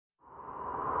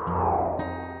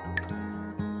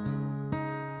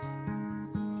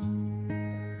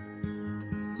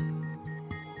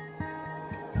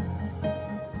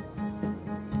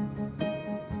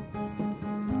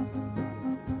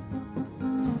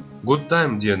Good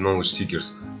time, dear knowledge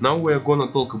seekers. Now we are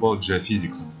gonna talk about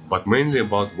geophysics, but mainly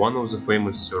about one of the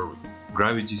famous survey,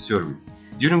 gravity survey.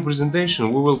 During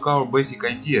presentation we will cover basic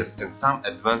ideas and some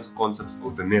advanced concepts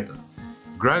of the method.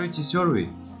 Gravity survey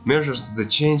measures the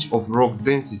change of rock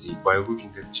density by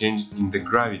looking at changes in the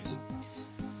gravity.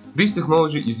 This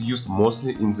technology is used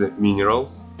mostly in the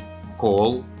minerals,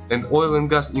 coal and oil and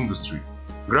gas industry.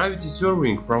 Gravity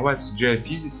surveying provides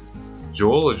geophysicists,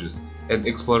 geologists and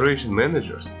exploration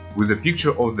managers with a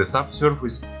picture of the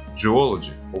subsurface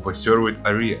geology of a surveyed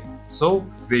area, so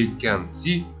they can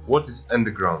see what is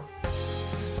underground.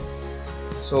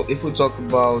 So if we talk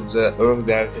about the Earth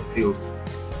gravity field,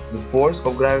 the force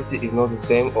of gravity is not the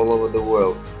same all over the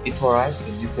world. It varies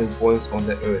at different points on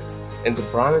the Earth, and the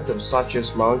parameters such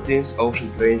as mountains,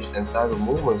 ocean range and tidal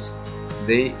movements,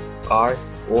 they are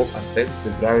all affect the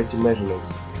gravity measurements.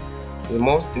 The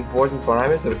most important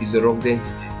parameter is the rock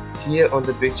density. Here on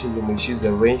the picture you may see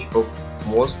the range of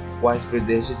most widespread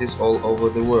densities all over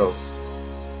the world.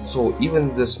 So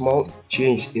even the small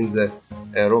change in the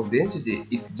rock density,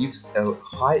 it gives a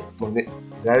high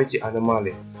gravity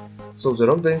anomaly. So the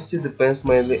rock density depends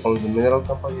mainly on the mineral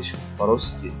composition,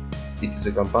 porosity, its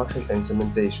compaction and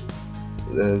cementation.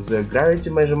 The gravity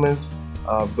measurements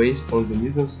are based on the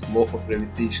Newton's law of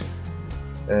gravitation.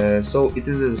 So it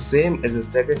is the same as the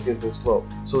second Newton's law.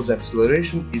 So the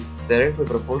acceleration is directly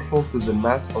proportional to the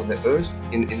mass of the Earth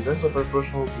and inversely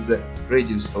proportional to the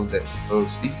radius of the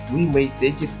Earth. We may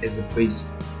take it as a basic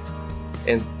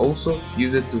and also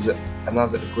use it to the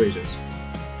another equations.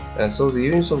 So the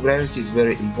units of gravity is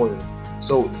very important.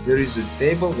 So there is a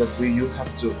table that you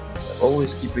have to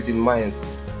always keep it in mind.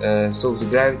 So the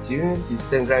gravity unit is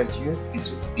 10 gravity units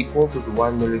is equal to the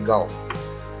 1 milligal.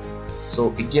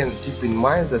 So again, keep in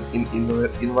mind that in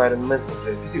environmental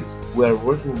physics we are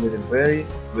working with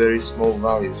very small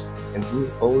values, and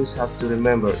we always have to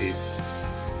remember it.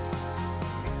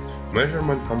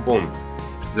 Measurement component.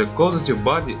 The causative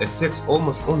body affects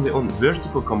almost only on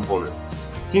vertical component,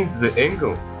 since the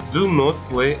angle do not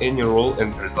play any role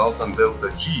and resultant delta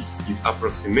G is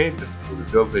approximated to the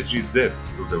delta Gz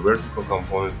to the vertical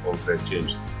component of the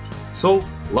change. So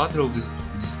lateral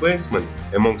displacement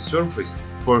among surface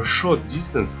for short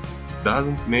distances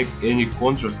doesn't make any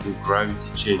contrast in gravity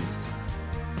changes.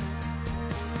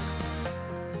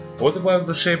 What about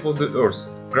the shape of the Earth?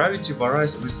 Gravity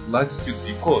varies with latitude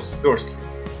because, firstly,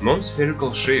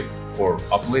 non-spherical shape or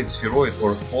Abylay spheroid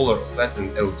or polar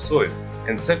flattened ellipsoid,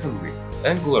 and secondly,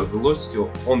 angular velocity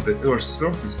on the Earth's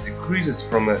surface decreases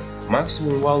from a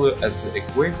maximum value at the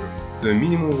equator to a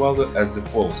minimum value at the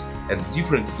poles, and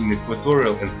difference in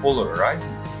equatorial and polar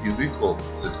rising is equal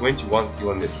to 21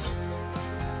 km.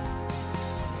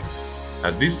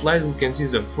 At this slide we can see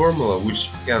the formula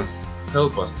which can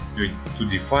help us to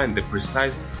define the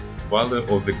precise value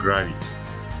of the gravity.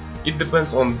 It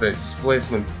depends on the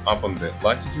displacement upon the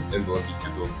latitude and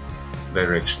longitudinal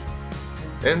direction.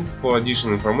 And for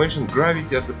additional information,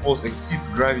 gravity at the poles exceeds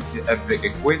gravity at the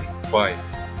equator by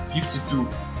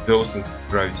 52,000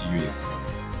 gravity units.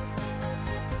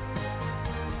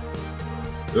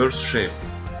 Earth shape.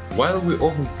 While we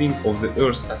often think of the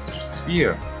Earth as a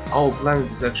sphere, our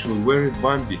planet is actually very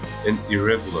bumpy and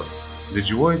irregular. The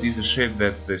geoid is a shape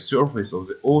that the surface of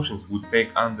the oceans would take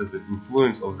under the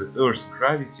influence of the Earth's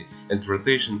gravity and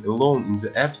rotation alone in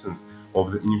the absence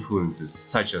of the influences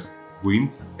such as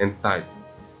winds and tides.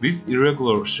 This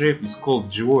irregular shape is called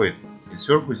geoid, a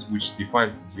surface which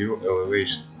defines zero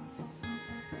elevation.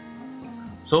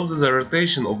 So the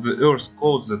rotation of the Earth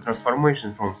causes the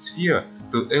transformation from sphere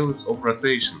to ellipse of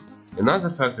rotation. Another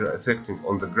factor affecting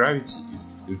on the gravity is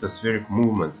lithospheric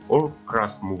movements or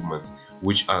crust movements,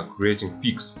 which are creating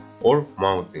peaks or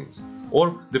mountains,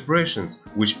 or depressions,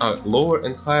 which are lower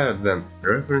and higher than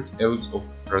reference ellipse of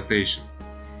rotation.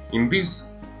 In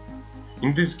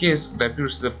this case, it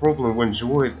appears the problem when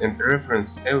geoid and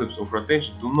reference ellipse of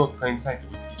rotation do not coincide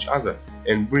with each other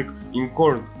and bring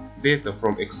incorrect data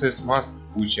from excess mass,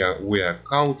 which we are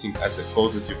counting as a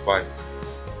causative body.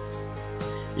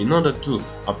 In order to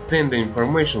obtain the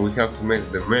information, we have to make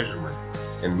the measurement,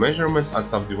 and measurements are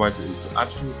subdivided into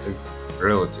absolute and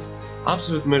relative.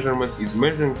 Absolute measurement is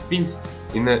measuring things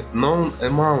in a known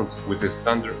amounts with a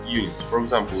standard units. For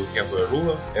example, we have a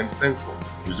ruler and pencil.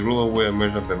 With ruler we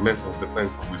measure the length of the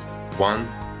pencil with one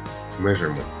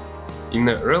measurement. In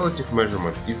a relative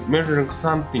measurement is measuring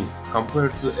something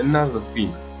compared to another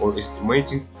thing or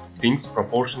estimating things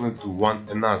proportional to one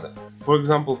another. For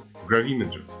example,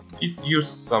 gravimeter. It uses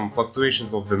some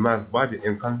fluctuations of the mass body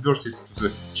and converts it to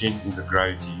the change in the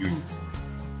gravity units.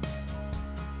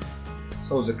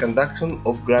 So the conduction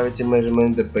of gravity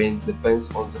measurement depends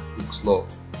on the Hooke's law.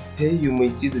 Here you may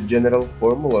see the general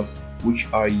formulas which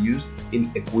are used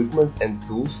in equipment and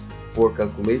tools for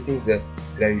calculating the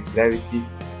gravity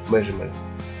measurements.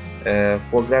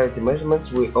 For gravity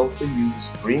measurements we also use the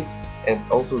springs and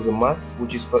also the mass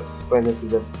which is suspended to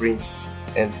the spring,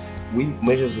 and we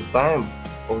measure the time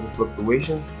of the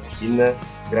fluctuations in a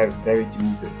gravity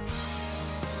meter.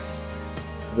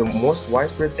 The most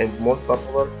widespread and most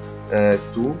popular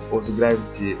tool of the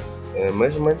gravity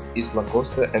measurement is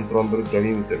Lacoste and Romberg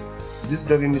gravimeter. This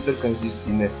gravimeter consists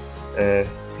in a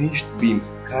hinged beam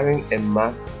carrying a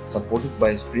mass supported by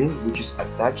a spring which is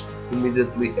attached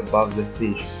immediately above the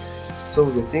hinge. So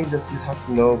the things that you have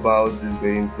to know about this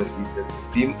gravimeter is that the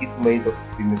beam is made of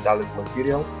bimetallic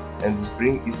material and the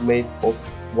spring is made of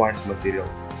quartz material,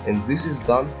 and this is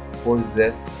done for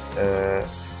the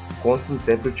constant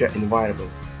temperature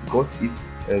environment because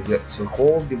the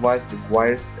whole device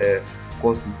requires a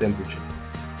constant temperature.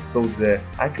 So the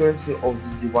accuracy of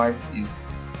this device is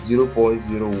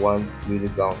 0.01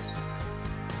 milligauss.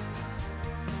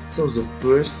 So the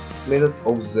first method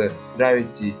of the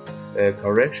gravity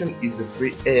correction is the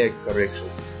free air correction.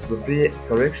 The free air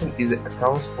correction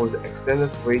accounts for the extended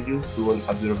radius to an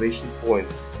observation point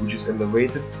which is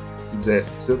elevated to the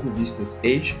certain distance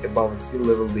h above sea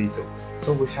level datum.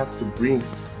 So we have to bring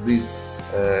this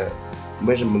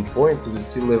measurement point to the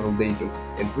sea level datum,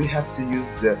 and we have to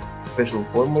use the special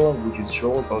formula which is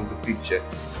shown on the picture.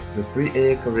 The free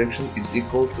air correction is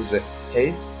equal to the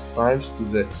height times to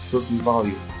the certain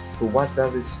value. So what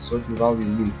does this certain value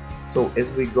mean? So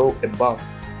as we go above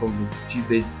from the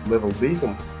sea level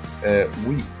datum,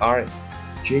 we are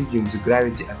changing the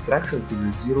gravity attraction to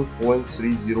the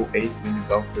 0.308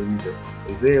 milligauss per meter,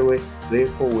 and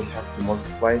therefore we have to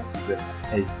multiply it to the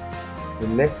height. The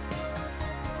next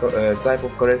type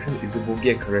of correction is the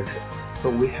Bouguer correction. So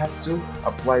we have to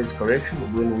apply this correction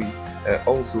when we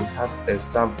also have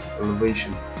some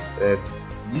elevation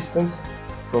distance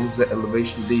from the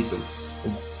elevation datum.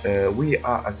 And, we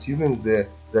are assuming that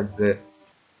the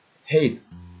height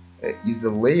is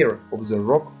a layer of the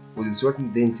rock with a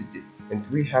certain density, and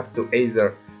we have to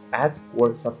either add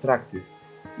or subtract it.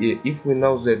 If we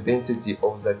know the density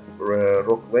of that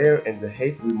rock layer and the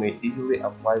height, we may easily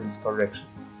apply this correction.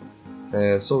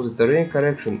 So the terrain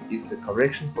correction is the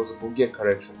correction for the Bouguer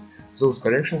correction. Those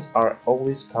corrections are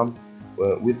always come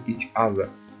with each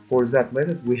other. For that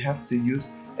method we have to use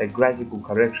a gradical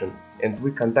correction, and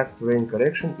we conduct terrain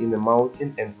correction in the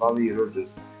mountain and valley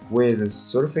regions where the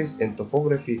surface and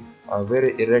topography are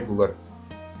very irregular.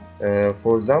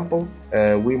 For example,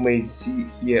 we may see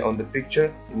here on the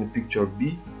picture, in the picture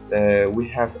B, we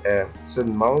have a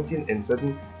certain mountain and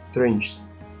certain trenches,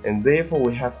 and therefore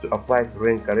we have to apply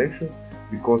terrain corrections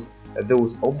because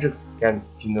those objects can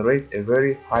generate a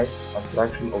very high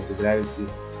attraction of the gravity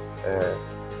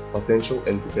potential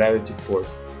and the gravity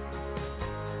force.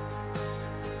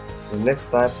 The next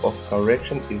type of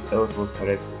correction is electrode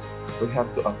correction. We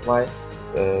have to apply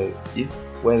it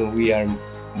when we are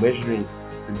measuring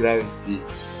the gravity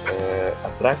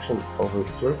attraction of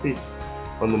a surface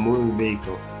on a moving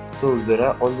vehicle. So there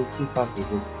are only two factors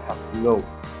that we have to know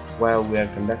while we are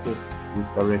conducting this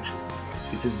correction.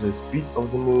 It is the speed of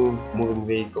the moving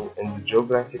vehicle and the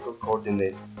geographical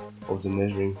coordinates of the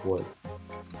measuring point.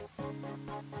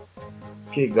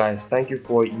 Okay guys, thank you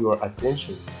for your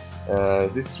attention.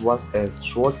 This was a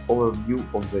short overview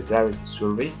of the gravity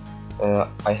survey.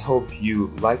 I hope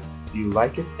you like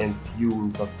it and you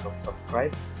will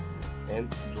subscribe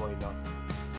and join us.